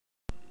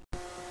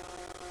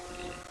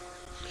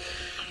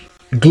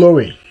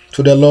Glory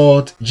to the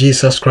Lord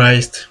Jesus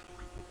Christ,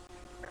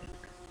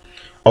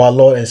 our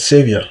Lord and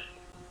Savior.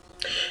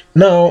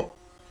 Now,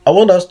 I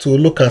want us to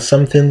look at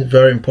something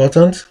very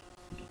important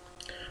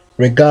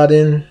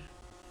regarding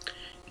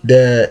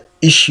the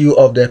issue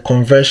of the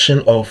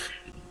conversion of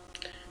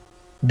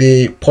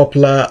the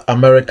popular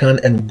American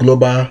and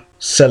global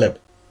celeb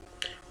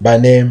by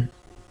name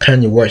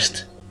Kanye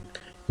West,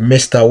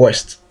 Mr.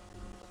 West,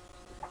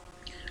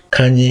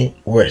 Kanye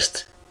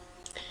West.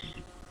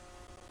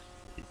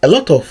 A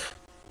lot of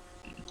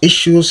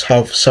issues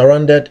have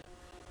surrounded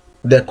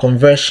the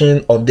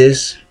conversion of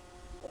this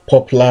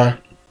popular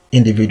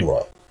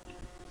individual.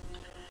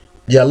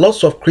 There are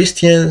lots of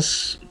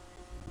Christians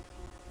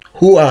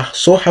who are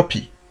so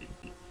happy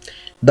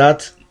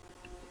that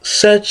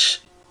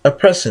such a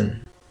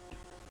person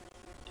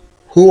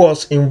who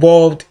was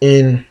involved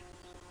in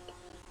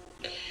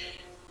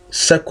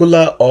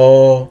secular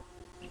or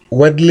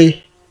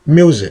worldly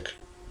music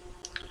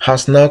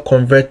has now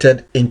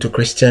converted into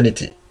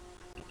Christianity,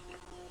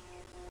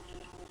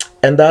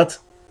 and that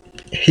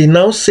he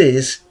now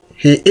says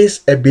he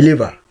is a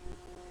believer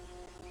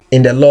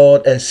in the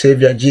Lord and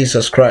Savior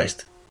Jesus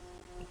Christ,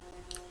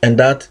 and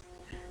that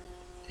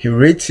he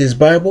reads his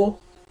Bible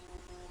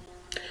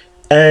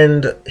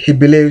and he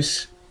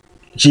believes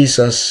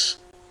Jesus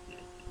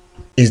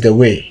is the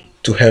way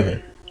to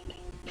heaven,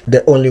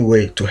 the only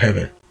way to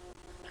heaven.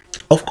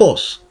 Of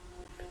course,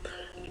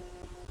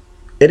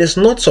 it is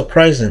not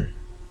surprising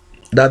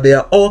that there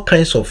are all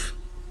kinds of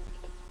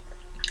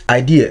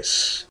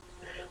ideas.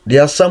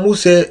 There are some who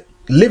say,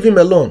 leave him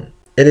alone.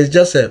 It is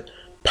just a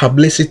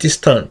publicity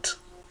stunt.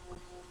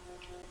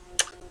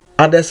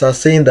 Others are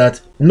saying that,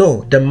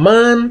 no, the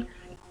man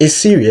is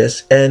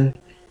serious and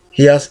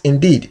he has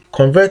indeed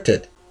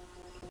converted.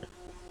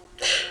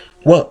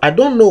 Well, I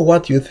don't know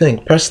what you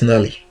think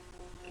personally,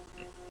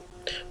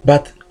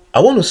 but I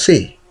want to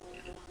say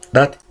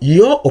that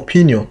your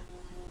opinion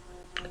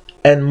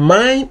and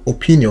my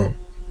opinion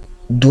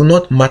do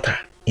not matter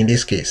in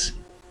this case,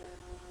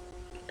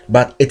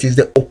 but it is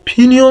the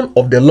opinion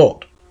of the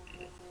Lord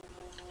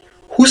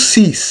who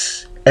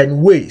sees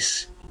and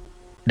weighs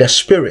the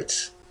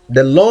spirits,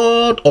 the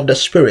Lord of the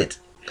Spirit,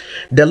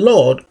 the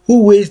Lord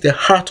who weighs the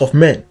heart of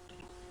men.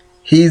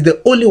 He is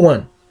the only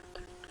one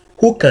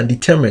who can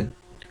determine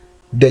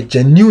the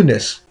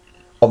genuineness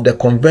of the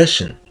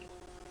conversion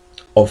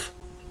of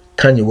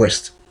Kanye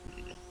West.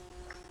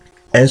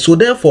 And so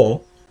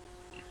therefore,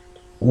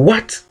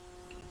 what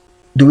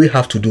do we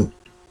have to do?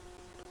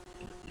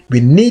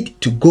 We need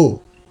to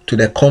go to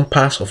the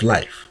compass of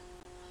life,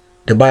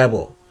 the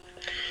Bible.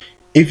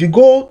 If you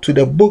go to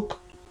the book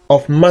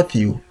of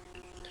Mathew,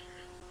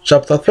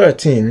 chapter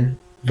 13,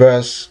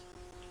 verse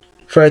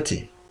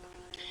 30,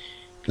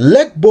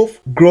 let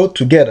both grow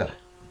together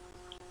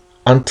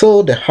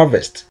until the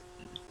harvest,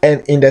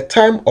 and in the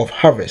time of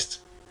harvest,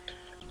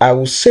 I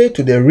will say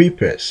to the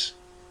reapers,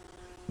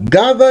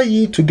 gather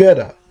ye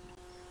together,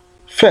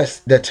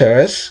 first the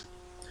tares,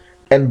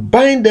 and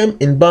bind them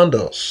in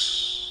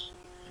bundles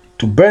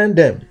to burn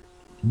them,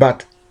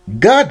 but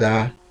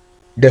gather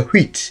the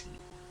wheat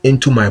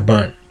into my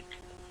barn.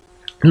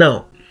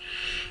 Now,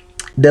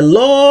 the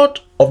Lord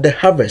of the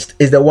harvest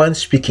is the one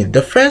speaking.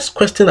 The first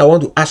question I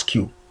want to ask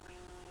you,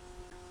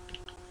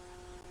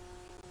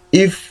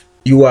 if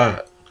you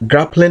are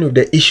grappling with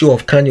the issue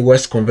of Kanye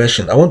West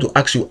conversion, I want to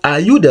ask you, are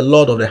you the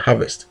Lord of the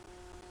harvest?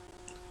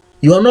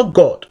 You are not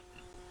God.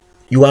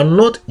 You are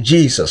not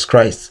Jesus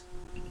Christ.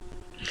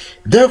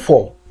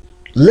 Therefore,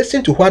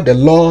 listen to what the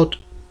Lord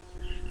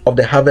of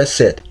the harvest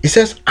said. He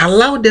says,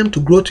 allow them to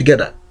grow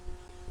together.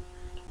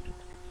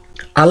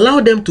 Allow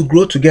them to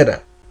grow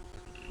together.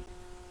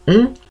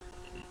 I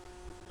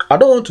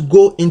don't want to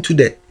go into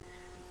the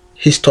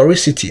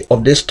historicity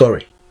of this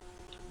story,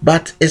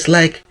 but it's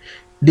like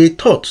they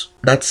thought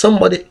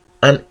that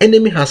an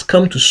enemy has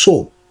come to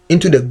sow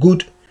into the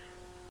good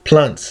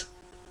plants.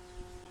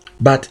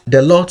 But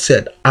the Lord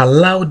said,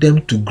 allow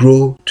them to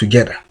grow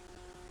together.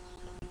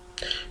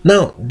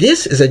 Now,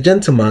 this is a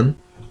gentleman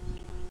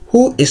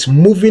who is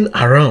moving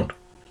around,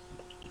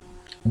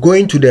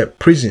 going to the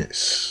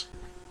prisons,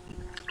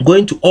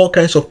 going to all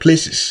kinds of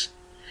places,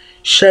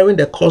 sharing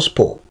the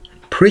gospel,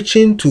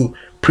 preaching to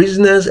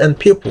prisoners and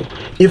people.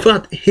 In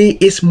fact, he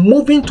is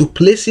moving to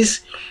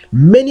places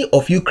many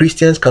of you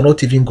Christians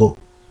cannot even go.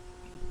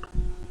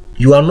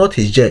 You are not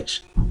his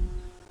judge.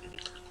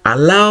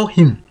 Allow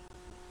him.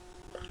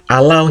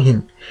 Allow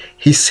him.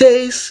 He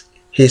says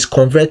he is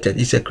converted.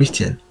 He's a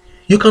Christian.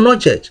 You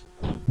cannot judge.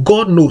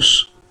 God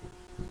knows.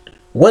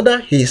 Whether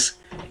he is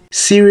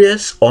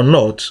serious or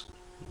not,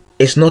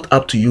 it's not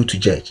up to you to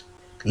judge.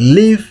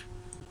 Leave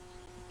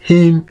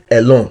him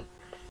alone.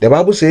 The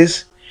Bible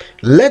says,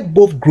 let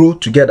both grow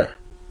together.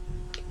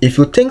 If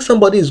you think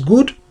somebody is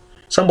good,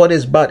 somebody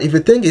is bad. If you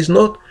think it's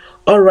not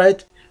all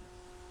right,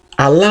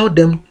 allow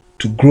them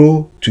to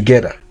grow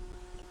together.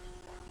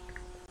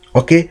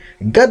 Okay,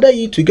 gather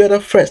ye together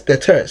first the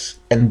tares,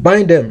 and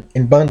bind them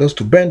in bundles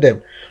to burn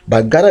them,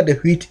 but gather the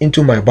wheat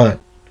into my barn.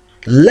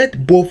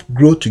 Let both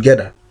grow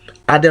together.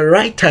 At the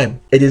right time,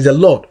 it is the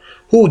Lord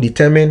who will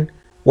determine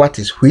what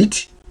is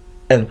wheat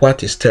and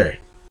what is tare.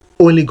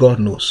 Only God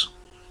knows.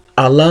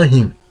 Allow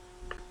him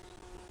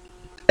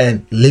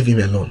and leave him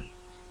alone.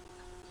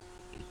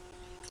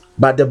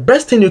 But the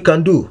best thing you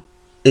can do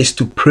is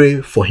to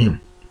pray for him,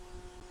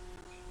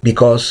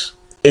 because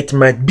it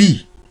might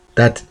be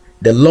that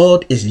the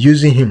Lord is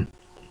using him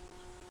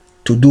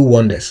to do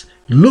wonders.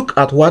 Look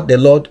at what the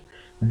Lord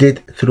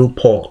did through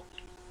Paul.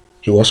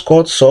 He was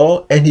called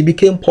Saul and he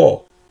became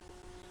Paul,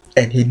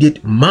 and he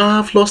did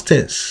marvelous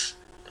things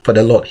for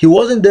the Lord. He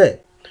wasn't there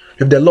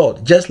with the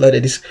Lord, just like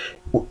the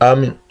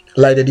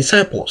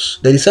disciples.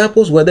 The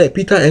disciples were there,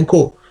 Peter and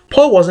co.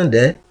 Paul wasn't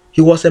there.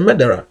 He was a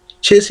murderer,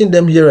 chasing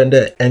them here and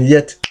there, and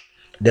yet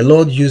the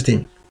Lord used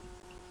him.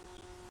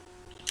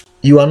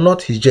 You are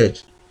not his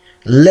judge.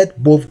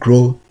 Let both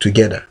grow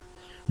together.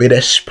 May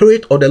the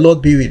Spirit of the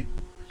Lord be with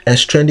and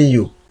strengthen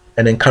you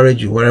and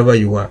encourage you wherever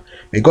you are.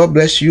 May God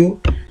bless you,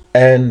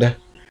 and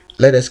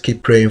let us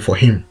keep praying for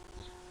him.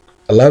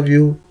 I love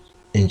you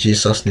in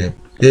Jesus' name.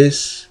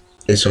 This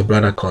is your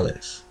brother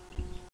Collins.